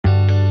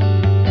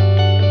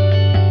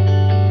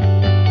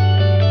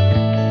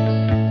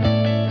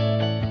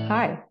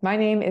my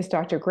name is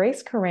Dr.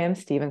 Grace Karam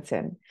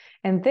Stevenson,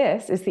 and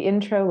this is the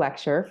intro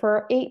lecture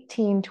for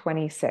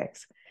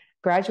 1826,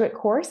 graduate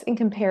course in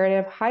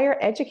comparative higher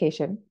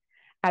education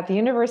at the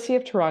University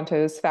of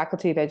Toronto's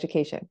Faculty of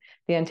Education,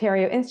 the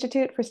Ontario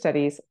Institute for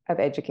Studies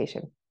of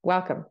Education.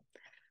 Welcome.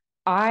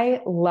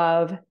 I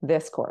love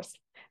this course.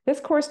 This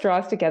course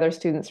draws together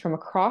students from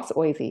across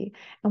OISE,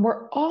 and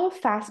we're all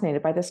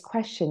fascinated by this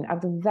question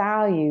of the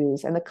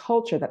values and the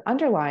culture that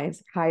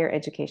underlies higher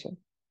education.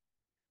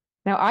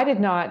 Now, I did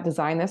not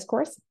design this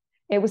course.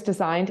 It was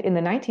designed in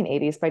the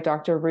 1980s by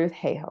Dr. Ruth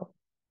Hayhoe.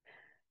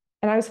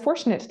 And I was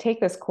fortunate to take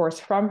this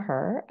course from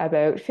her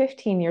about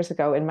 15 years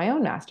ago in my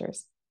own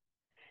master's.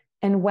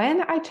 And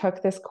when I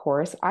took this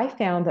course, I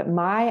found that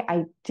my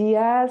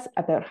ideas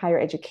about higher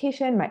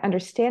education, my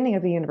understanding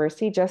of the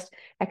university just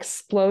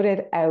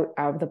exploded out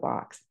of the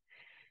box.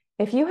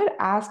 If you had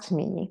asked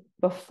me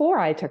before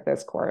I took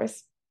this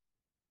course,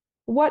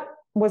 what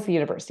was the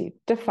university?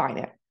 Define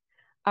it.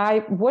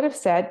 I would have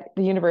said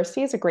the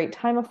university is a great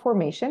time of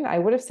formation. I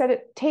would have said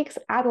it takes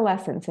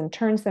adolescents and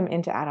turns them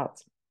into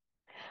adults.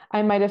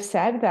 I might have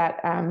said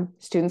that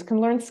students can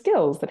learn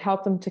skills that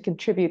help them to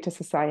contribute to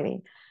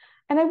society.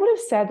 And I would have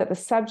said that the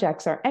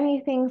subjects are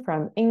anything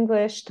from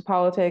English to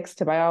politics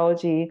to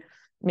biology,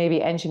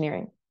 maybe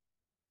engineering.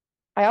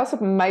 I also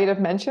might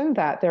have mentioned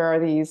that there are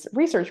these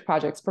research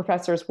projects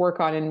professors work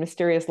on in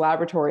mysterious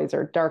laboratories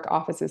or dark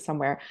offices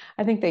somewhere.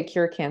 I think they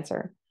cure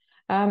cancer.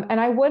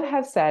 And I would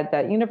have said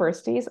that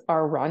universities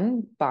are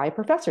run by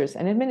professors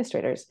and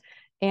administrators,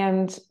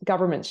 and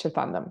governments should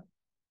fund them.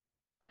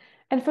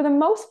 And for the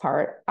most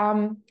part,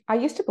 I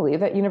used to believe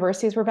that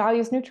universities were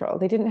values neutral.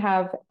 They didn't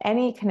have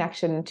any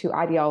connection to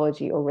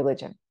ideology or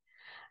religion.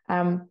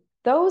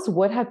 Those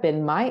would have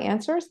been my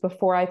answers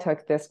before I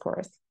took this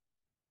course.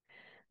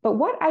 But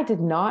what I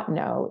did not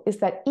know is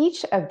that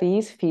each of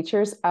these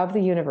features of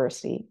the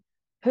university,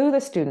 who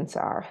the students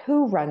are,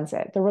 who runs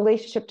it, the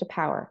relationship to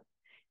power,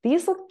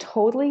 these look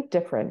totally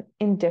different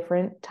in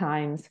different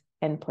times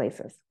and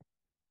places.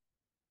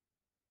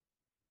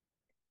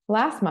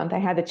 Last month, I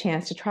had the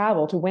chance to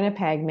travel to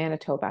Winnipeg,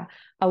 Manitoba,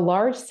 a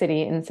large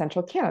city in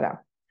central Canada.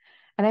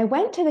 And I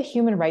went to the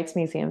Human Rights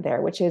Museum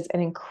there, which is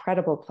an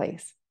incredible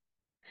place.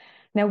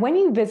 Now, when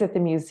you visit the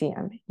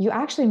museum, you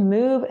actually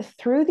move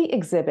through the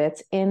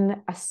exhibits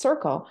in a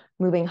circle,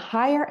 moving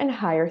higher and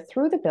higher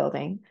through the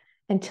building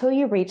until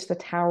you reach the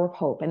Tower of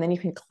Hope. And then you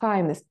can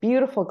climb this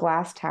beautiful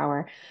glass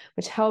tower,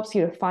 which helps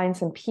you to find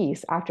some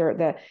peace after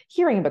the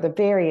hearing about the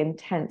very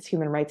intense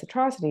human rights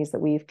atrocities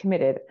that we've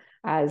committed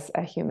as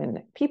a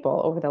human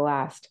people over the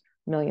last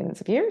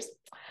millions of years.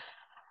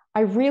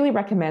 I really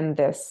recommend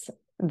this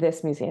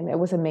museum. It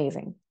was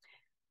amazing.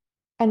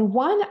 And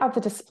one of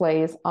the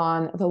displays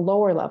on the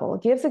lower level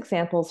gives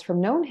examples from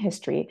known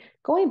history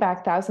going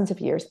back thousands of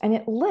years, and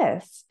it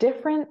lists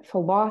different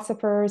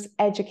philosophers,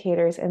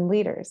 educators, and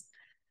leaders.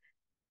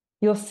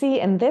 You'll see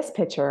in this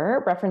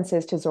picture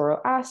references to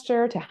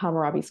Zoroaster, to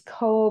Hammurabi's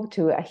Code,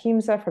 to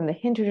Ahimsa from the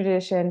Hindu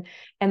tradition,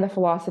 and the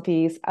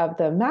philosophies of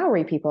the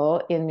Maori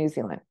people in New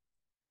Zealand.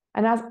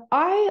 And as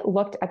I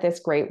looked at this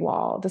great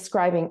wall,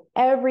 describing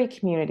every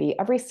community,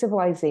 every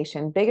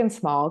civilization, big and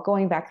small,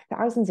 going back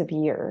thousands of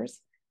years,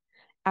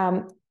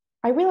 I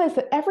realized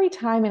that every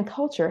time and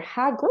culture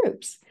had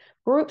groups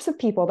of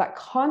people that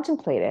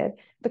contemplated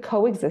the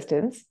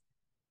coexistence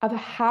of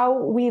how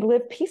we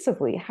live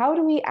peaceably. How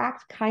do we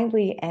act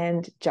kindly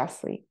and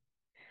justly?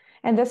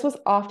 And this was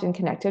often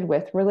connected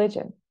with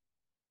religion.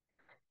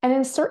 And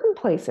in certain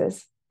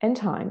places and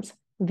times,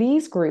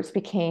 these groups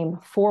became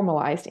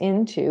formalized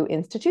into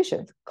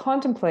institutions,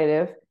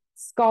 contemplative,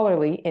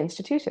 scholarly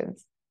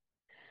institutions.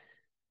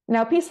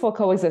 Now, peaceful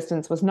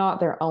coexistence was not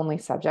their only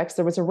subjects.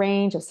 There was a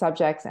range of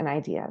subjects and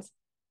ideas.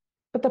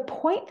 But the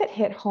point that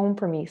hit home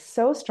for me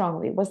so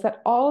strongly was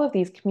that all of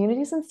these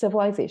communities and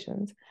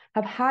civilizations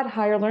have had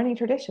higher learning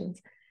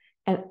traditions,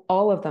 and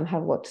all of them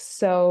have looked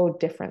so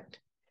different.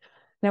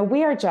 Now,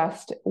 we are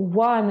just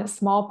one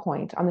small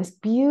point on this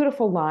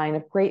beautiful line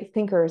of great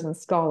thinkers and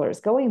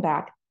scholars going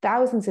back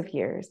thousands of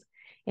years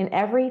in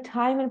every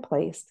time and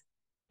place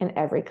and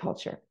every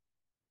culture.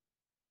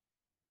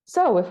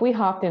 So if we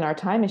hopped in our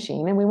time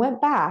machine and we went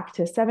back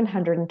to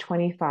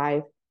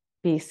 725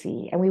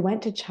 BC, and we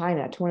went to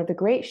China, to one of the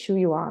great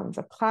shuyuans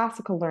of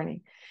classical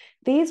learning.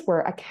 These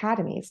were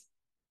academies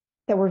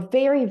that were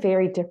very,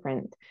 very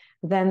different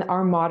than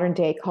our modern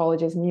day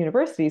colleges and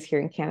universities here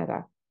in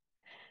Canada.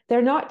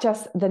 They're not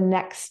just the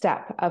next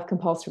step of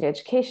compulsory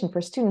education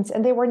for students,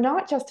 and they were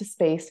not just a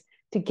space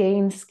to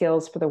gain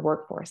skills for the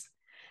workforce.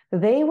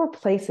 They were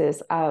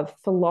places of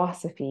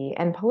philosophy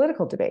and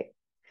political debate.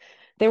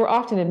 They were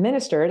often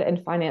administered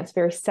and financed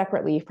very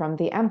separately from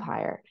the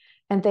empire.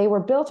 And they were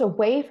built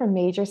away from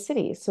major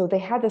cities. So they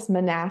had this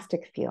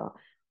monastic feel.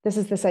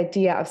 This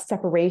idea of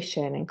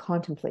separation and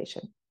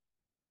contemplation.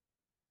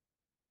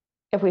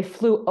 If we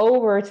flew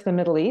over to the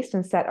Middle East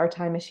and set our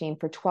time machine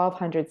for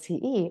 1200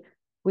 CE,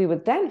 we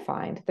would then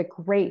find the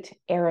great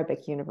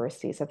Arabic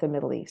universities of the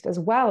Middle East, as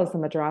well as the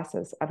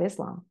madrasas of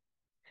Islam.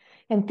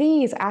 And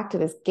these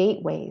acted as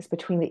gateways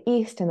between the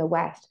East and the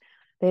West,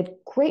 They had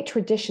great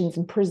traditions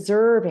in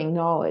preserving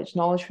knowledge,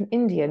 knowledge from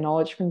India,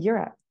 knowledge from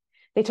Europe.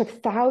 They took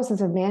thousands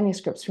of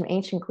manuscripts from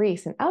ancient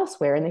Greece and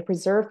elsewhere, and they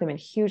preserved them in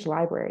huge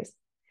libraries.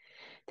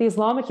 The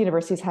Islamic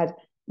universities had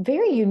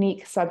very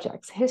unique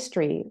subjects: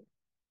 history,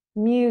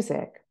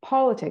 music,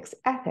 politics,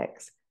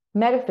 ethics,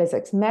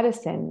 metaphysics,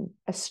 medicine,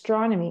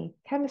 astronomy,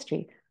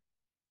 chemistry.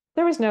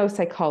 There was no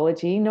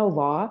psychology, no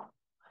law.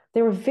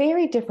 They were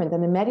very different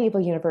than the medieval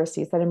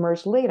universities that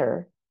emerged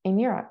later in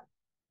Europe.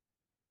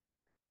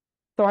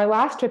 So our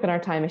last trip in our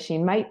time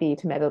machine might be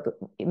to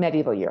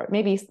medieval Europe.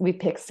 Maybe we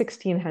pick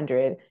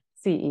 1600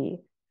 CE.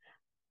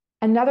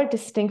 Another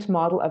distinct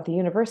model of the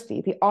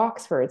university, the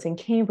Oxfords and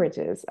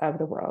Cambridges of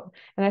the world.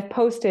 And I've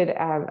posted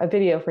a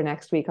video for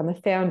next week on the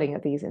founding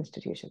of these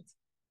institutions.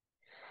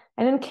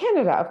 And in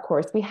Canada, of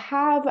course, we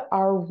have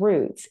our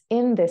roots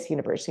in this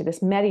university,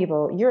 this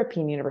medieval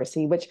European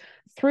university, which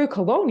through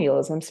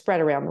colonialism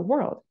spread around the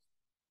world.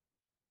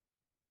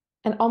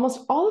 And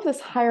almost all of this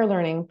higher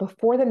learning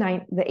before the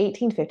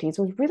 1850s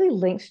was really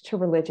linked to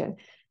religion,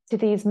 to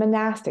these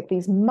monastic,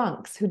 these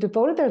monks who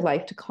devoted their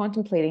life to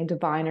contemplating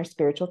divine or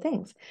spiritual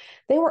things.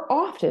 They were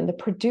often the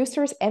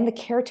producers and the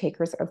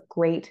caretakers of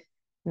great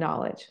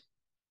knowledge.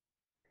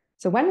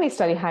 So when we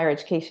study higher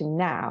education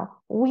now,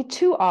 we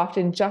too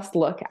often just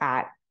look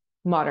at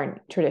modern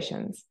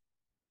traditions.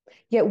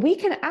 Yet we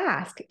can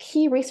ask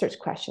key research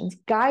questions,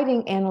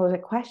 guiding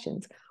analytic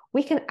questions.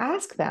 We can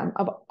ask them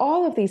of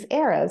all of these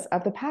eras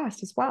of the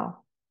past as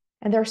well.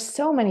 And there are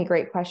so many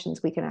great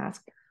questions we can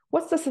ask.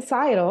 What's the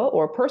societal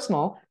or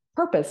personal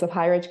purpose of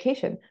higher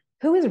education?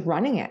 Who is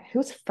running it?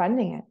 Who's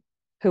funding it?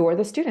 Who are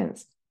the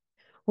students?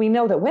 We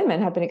know that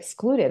women have been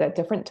excluded at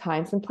different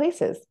times and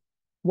places.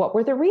 What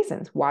were the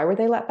reasons? Why were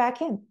they let back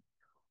in?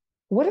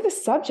 What are the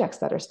subjects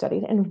that are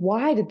studied, and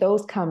why did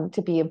those come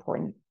to be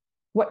important?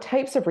 What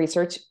types of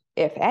research,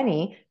 if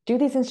any, do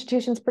these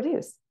institutions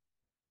produce?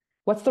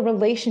 What's the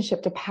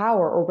relationship to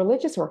power or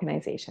religious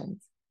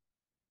organizations?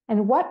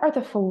 And what are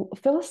the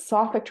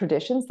philosophic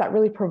traditions that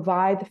really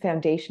provide the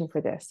foundation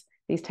for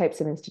these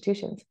types of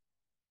institutions?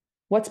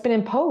 What's been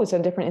imposed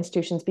on different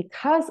institutions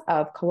because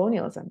of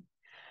colonialism?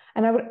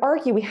 And I would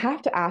argue we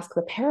have to ask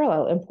the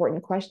parallel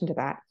important question to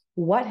that.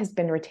 What has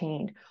been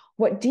retained?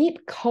 What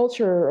deep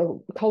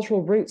cultural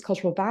roots,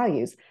 cultural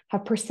values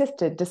have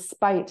persisted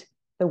despite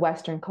the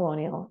Western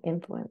colonial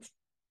influence?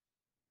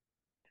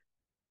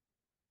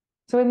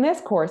 So in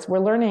this course, we're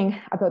learning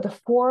about the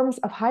forms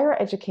of higher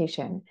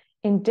education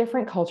in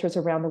different cultures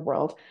around the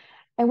world.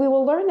 And we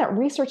will learn that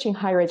researching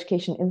higher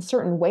education in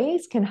certain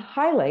ways can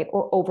highlight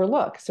or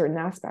overlook certain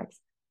aspects.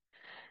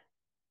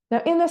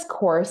 Now, in this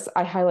course,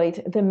 I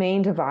highlight the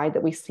main divide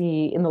that we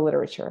see in the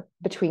literature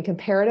between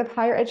comparative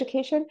higher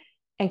education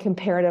and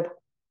comparative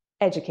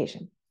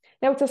education.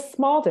 Now, it's a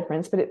small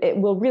difference, but it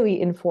will really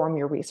inform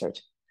your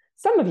research.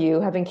 Some of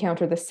you have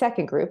encountered the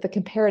second group, the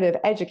comparative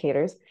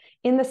educators,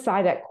 in the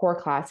SciDec core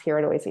class here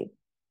at OISE.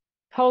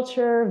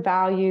 Culture,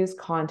 values,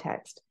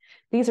 context.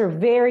 These are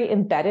very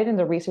embedded in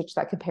the research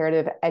that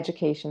comparative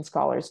education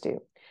scholars do.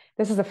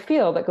 This is a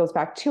field that goes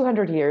back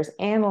 200 years,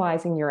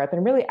 analyzing Europe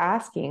and really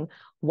asking,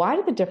 why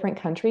do the different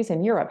countries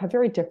in Europe have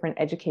very different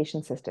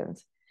education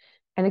systems?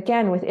 And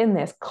again, within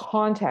this,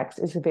 context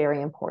is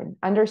very important,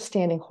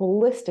 understanding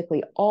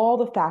holistically all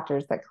the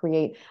factors that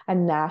create a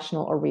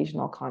national or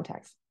regional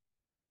context.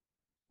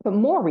 But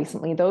more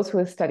recently, those who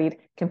have studied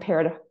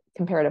comparative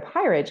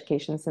higher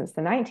education since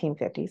the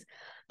 1950s,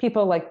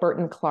 people like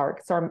Burton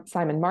Clark,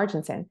 Simon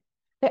Marginson,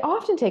 they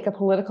often take a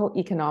political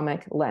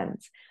economic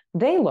lens.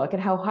 They look at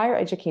how higher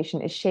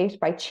education is shaped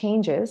by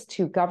changes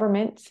to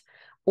government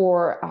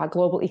or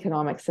global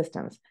economic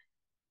systems.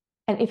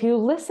 And if you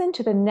listen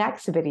to the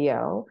next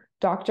video,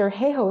 Dr.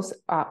 Heiho's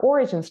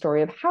origin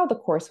story of how the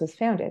course was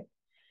founded,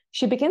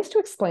 she begins to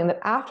explain that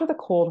after the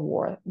Cold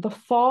War, the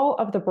fall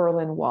of the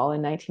Berlin Wall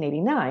in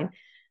 1989,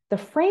 the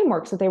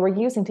frameworks that they were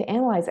using to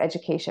analyze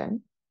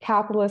education,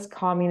 capitalist,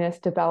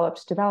 communist,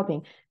 developed,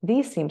 developing,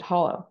 these seemed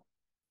hollow.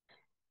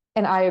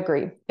 And I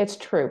agree, it's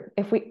true.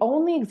 If we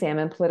only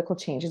examine political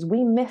changes,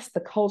 we miss the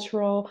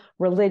cultural,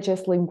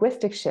 religious,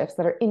 linguistic shifts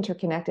that are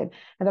interconnected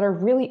and that are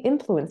really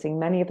influencing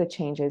many of the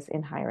changes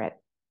in higher ed.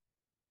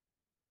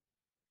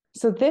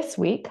 So this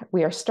week,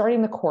 we are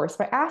starting the course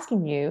by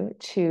asking you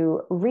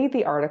to read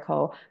the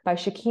article by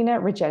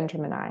Shakina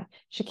Rajendramani.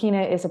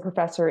 Shakina is a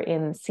professor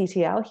in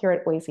CTL here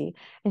at OISE,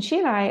 and she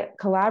and I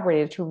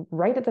collaborated to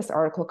write this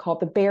article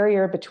called The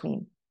Barrier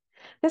Between.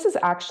 This is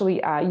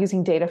actually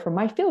using data from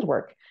my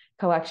fieldwork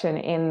collection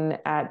in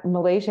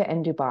Malaysia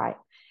and Dubai.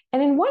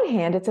 And in one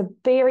hand, it's a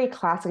very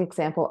classic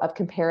example of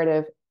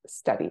comparative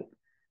study.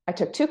 I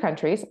took two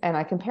countries and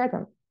I compared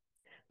them.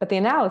 But the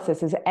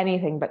analysis is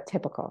anything but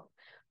typical.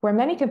 Where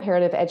many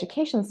comparative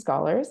education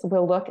scholars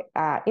will look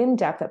in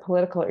depth at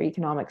political or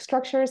economic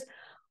structures,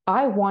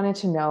 I wanted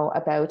to know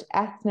about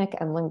ethnic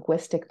and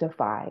linguistic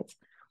divides.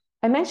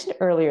 I mentioned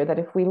earlier that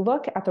if we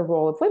look at the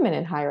role of women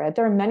in higher ed,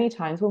 there are many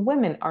times when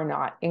women are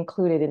not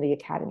included in the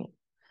academy.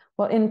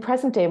 Well, in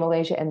present-day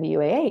Malaysia and the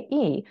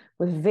UAE,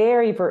 with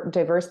very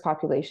diverse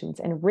populations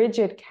and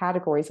rigid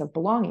categories of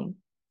belonging,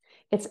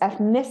 It's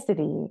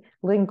ethnicity,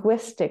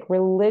 linguistic,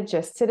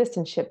 religious,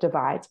 citizenship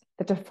divides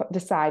that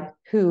decide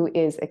who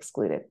is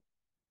excluded.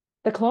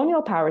 The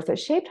colonial powers that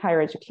shaped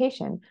higher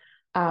education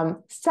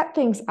set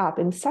things up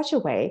in such a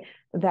way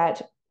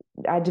that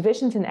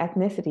divisions in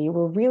ethnicity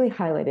were really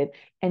highlighted,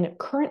 and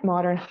current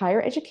modern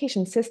higher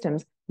education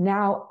systems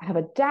now have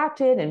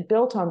adapted and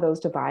built on those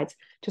divides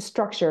to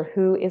structure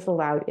who is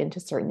allowed into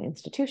certain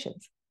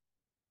institutions.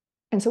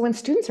 And so when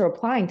students are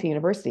applying to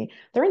university,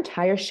 their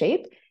entire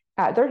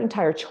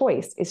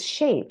choice is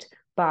shaped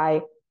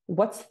by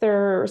what's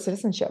their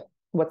citizenship,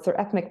 what's their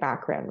ethnic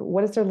background,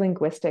 what is their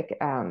linguistic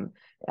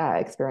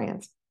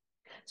experience.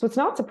 So it's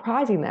not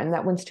surprising then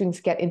that when students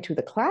get into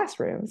the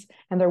classrooms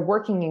and they're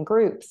working in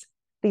groups,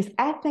 these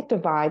ethnic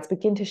divides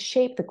begin to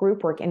shape the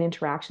group work and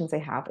interactions they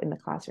have in the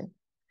classroom.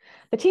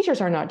 The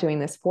teachers are not doing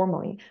this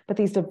formally, but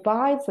these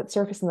divides that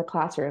surface in the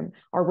classroom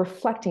are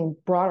reflecting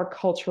broader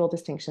cultural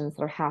distinctions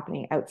that are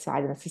happening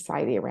outside in the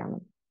society around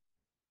them.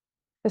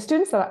 The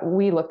students that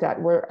we looked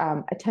at were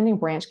attending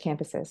branch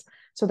campuses.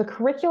 So the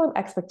curriculum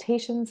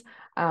expectations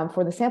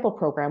for the sample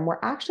program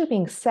were actually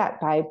being set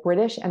by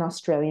British and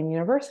Australian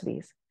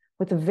universities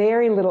with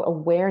very little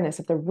awareness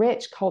of the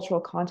rich cultural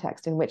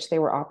context in which they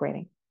were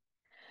operating.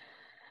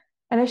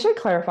 And I should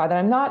clarify that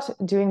I'm not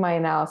doing my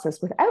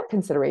analysis without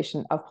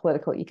consideration of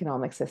political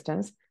economic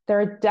systems. There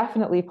are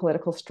definitely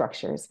political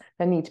structures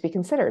that need to be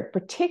considered,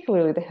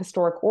 particularly the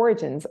historic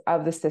origins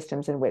of the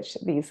systems in which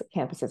these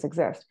campuses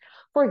exist.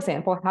 For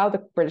example, how the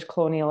British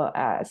colonial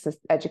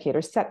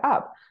educators set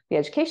up the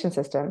education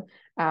system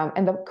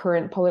and the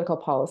current political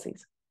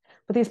policies.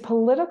 But these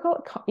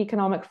political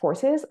economic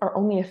forces are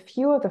only a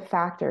few of the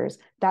factors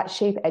that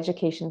shape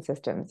education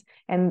systems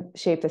and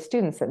shape the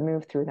students that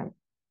move through them.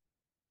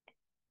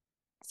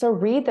 So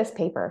read this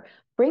paper,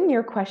 bring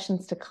your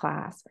questions to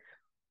class.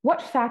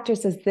 What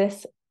factors does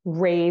this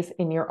raise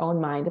in your own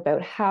mind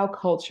about how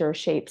culture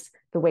shapes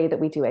the way that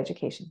we do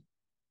education?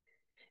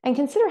 And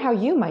consider how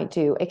you might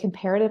do a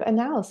comparative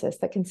analysis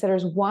that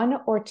considers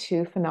one or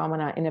two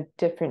phenomena in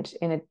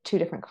two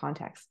different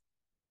contexts.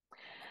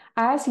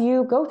 As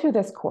you go through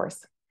this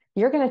course,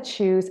 you're going to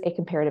choose a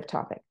comparative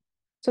topic.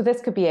 So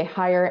this could be a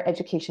higher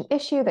education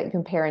issue that you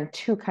compare in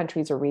two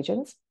countries or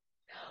regions.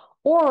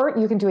 Or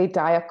you can do a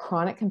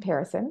diachronic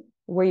comparison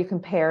where you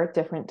compare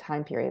different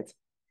time periods.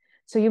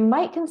 So you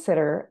might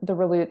consider the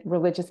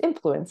religious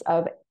influence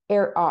on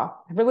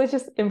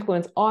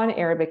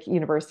Arabic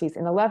universities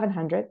in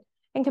 1100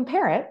 and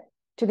compare it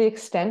to the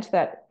extent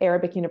that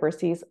Arabic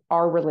universities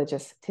are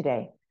religious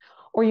today.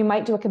 Or you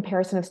might do a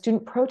comparison of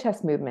student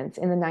protest movements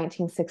in the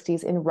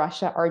 1960s in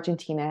Russia,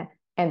 Argentina,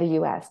 and the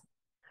US.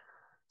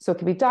 So it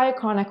could be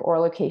diachronic or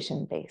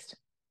location-based.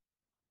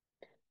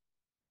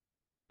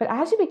 But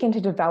as you begin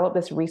to develop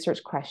this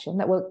research question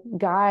that will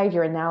guide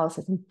your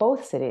analysis in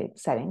both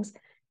settings,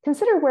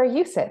 consider where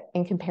you sit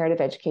in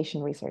comparative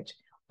education research.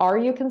 Are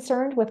you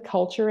concerned with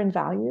culture and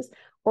values,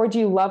 or do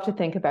you love to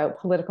think about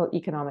political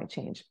economic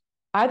change?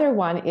 Either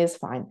one is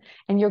fine,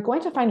 and you're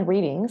going to find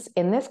readings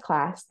in this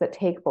class that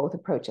take both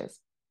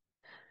approaches.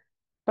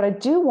 But I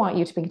do want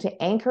you to begin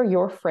to anchor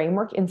your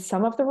framework in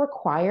some of the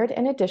required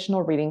and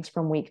additional readings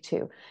from week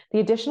 2. The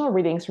additional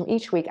readings from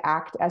each week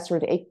act as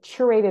sort of a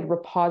curated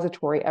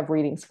repository of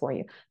readings for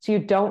you. So you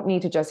don't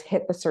need to just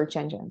hit the search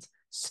engines.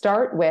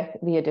 Start with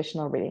the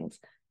additional readings.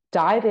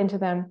 Dive into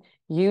them,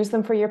 use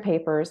them for your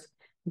papers.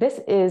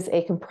 This is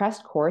a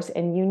compressed course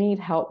and you need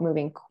help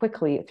moving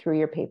quickly through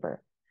your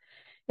paper.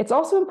 It's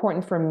also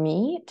important for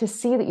me to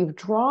see that you've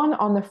drawn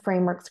on the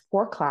frameworks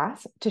for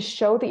class to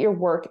show that your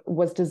work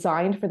was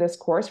designed for this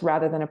course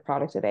rather than a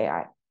product of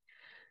AI.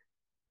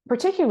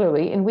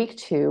 Particularly in week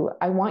 2,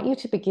 I want you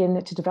to begin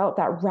to develop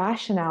that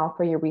rationale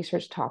for your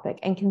research topic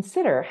and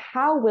consider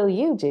how will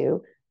you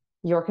do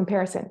your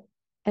comparison.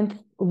 And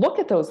look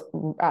at those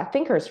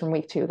thinkers from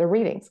week 2, the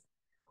readings.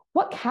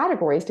 What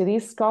categories do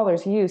these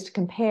scholars use to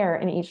compare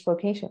in each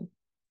location?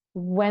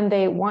 When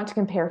they want to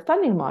compare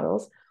funding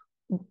models,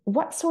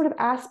 what sort of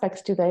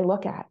aspects do they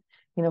look at?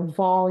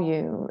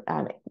 Volume,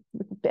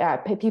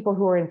 people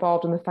who are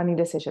involved in the funding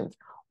decisions.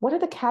 What are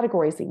the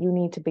categories that you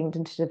need to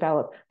begin to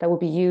develop that will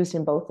be used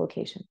in both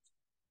locations?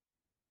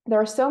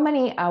 There are so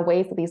many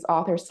ways that these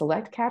authors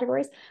select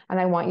categories, and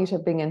I want you to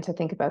begin to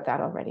think about that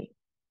already.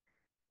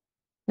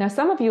 Now,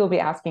 some of you will be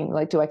asking,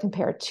 do I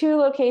compare 2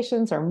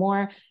 locations or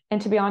more?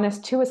 And to be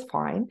honest, 2 is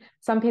fine.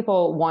 Some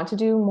people want to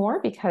do more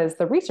because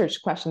the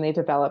research question they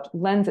developed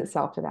lends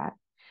itself to that.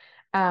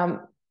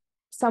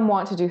 Some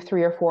want to do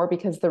 3 or 4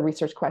 because the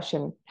research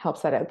question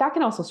helps that out. That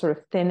can also sort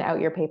of thin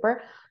out your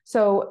paper.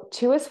 So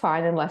 2 is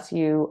fine unless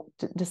you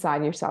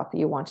decide yourself that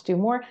you want to do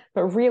more,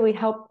 but really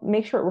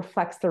make sure it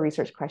reflects the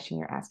research question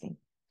you're asking.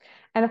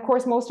 And of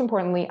course, most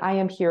importantly, I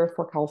am here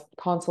for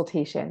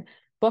consultation.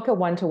 Book a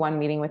one-to-one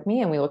meeting with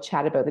me and we will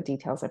chat about the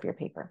details of your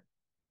paper.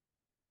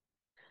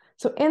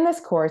 So in this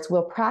course,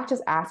 we'll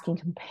practice asking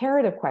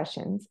comparative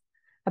questions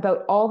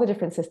about all the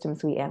different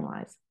systems we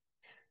analyze.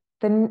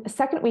 The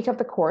second week of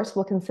the course,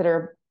 we'll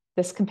consider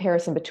this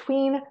comparison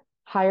between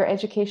higher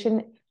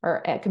education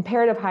or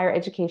comparative higher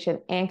education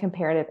and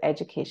comparative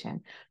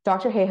education.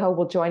 Dr. Hayhoe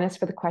will join us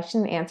for the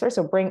question and answer,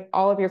 so bring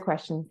all of your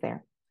questions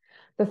there.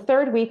 The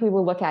third week, we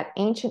will look at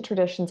ancient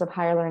traditions of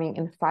higher learning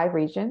in 5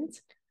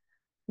 regions,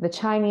 the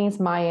Chinese,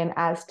 Mayan,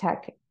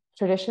 Aztec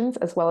traditions,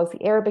 as well as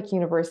the Arabic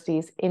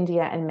universities,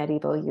 India, and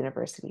medieval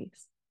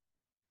universities.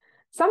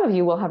 Some of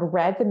you will have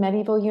read the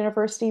medieval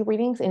university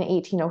readings in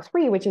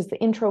 1803, which is the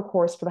intro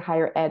course for the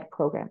higher ed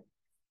program.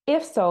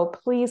 If so,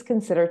 please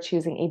consider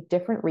choosing a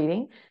different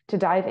reading to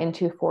dive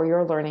into for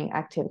your learning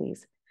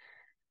activities.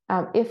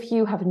 If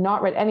you have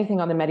not read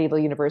anything on the medieval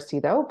university,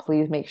 though,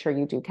 please make sure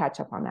you do catch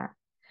up on that.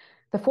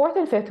 The 4th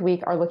and 5th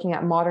week are looking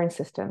at modern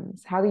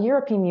systems, how the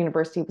European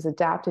university was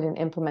adapted and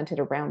implemented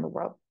around the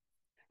world.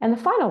 And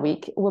the final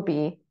week will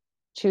be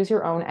choose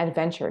your own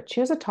adventure.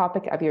 Choose a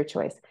topic of your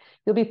choice.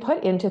 You'll be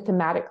put into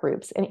thematic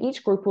groups, and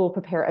each group will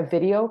prepare a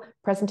video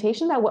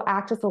presentation that will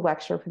act as the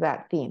lecture for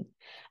that theme.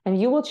 And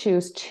you will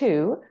choose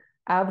 2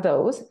 of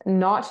those,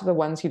 not the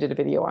ones you did a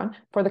video on,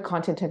 for the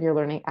content of your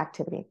learning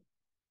activity.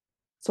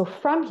 So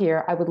from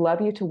here, I would love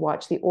you to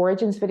watch the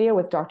Origins video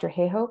with Dr.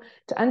 Hayhoe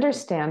to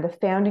understand the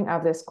founding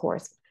of this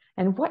course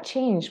and what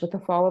changed with the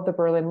fall of the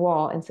Berlin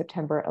Wall in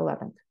September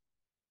 11th.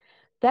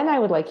 Then I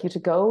would like you to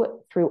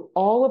go through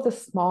all of the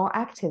small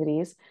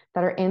activities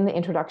that are in the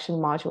introduction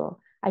module.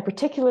 I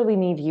particularly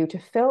need you to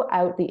fill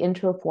out the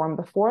intro form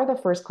before the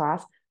first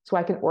class so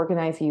I can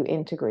organize you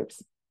into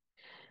groups.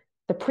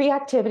 The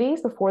pre-activities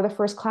before the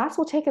first class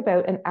will take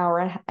about an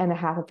hour and a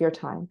half of your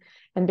time.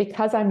 And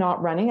because I'm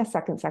not running a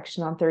second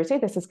section on Thursday,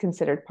 this is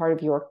considered part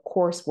of your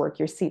coursework,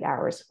 your seat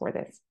hours for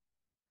this.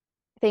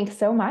 Thanks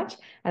so much,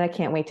 and I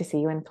can't wait to see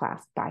you in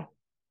class. Bye.